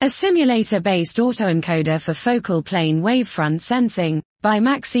A simulator-based autoencoder for focal plane wavefront sensing, by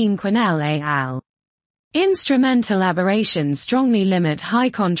Maxime Quinnell et al. Instrumental aberrations strongly limit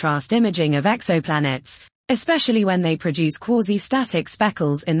high-contrast imaging of exoplanets, especially when they produce quasi-static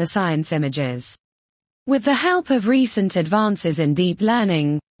speckles in the science images. With the help of recent advances in deep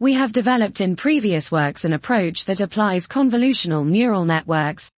learning, we have developed in previous works an approach that applies convolutional neural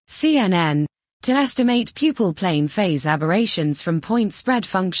networks, CNN, to estimate pupil plane phase aberrations from point spread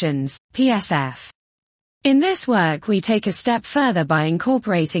functions, PSF. In this work we take a step further by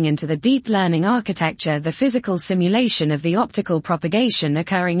incorporating into the deep learning architecture the physical simulation of the optical propagation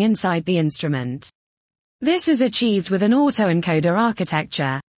occurring inside the instrument. This is achieved with an autoencoder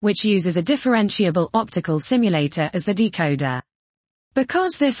architecture, which uses a differentiable optical simulator as the decoder.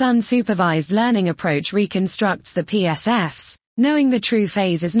 Because this unsupervised learning approach reconstructs the PSFs, knowing the true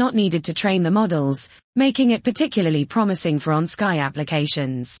phase is not needed to train the models, making it particularly promising for on-sky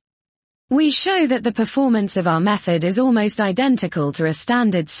applications. We show that the performance of our method is almost identical to a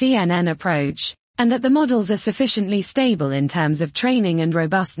standard CNN approach, and that the models are sufficiently stable in terms of training and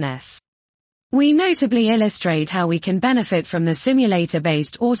robustness. We notably illustrate how we can benefit from the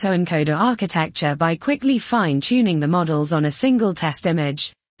simulator-based autoencoder architecture by quickly fine-tuning the models on a single test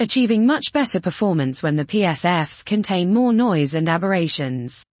image, achieving much better performance when the PSFs contain more noise and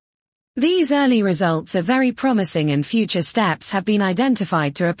aberrations. These early results are very promising and future steps have been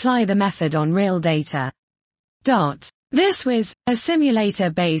identified to apply the method on real data. This was a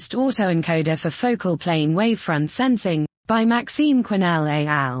simulator-based autoencoder for focal plane wavefront sensing, by Maxime Quinnell et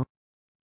al.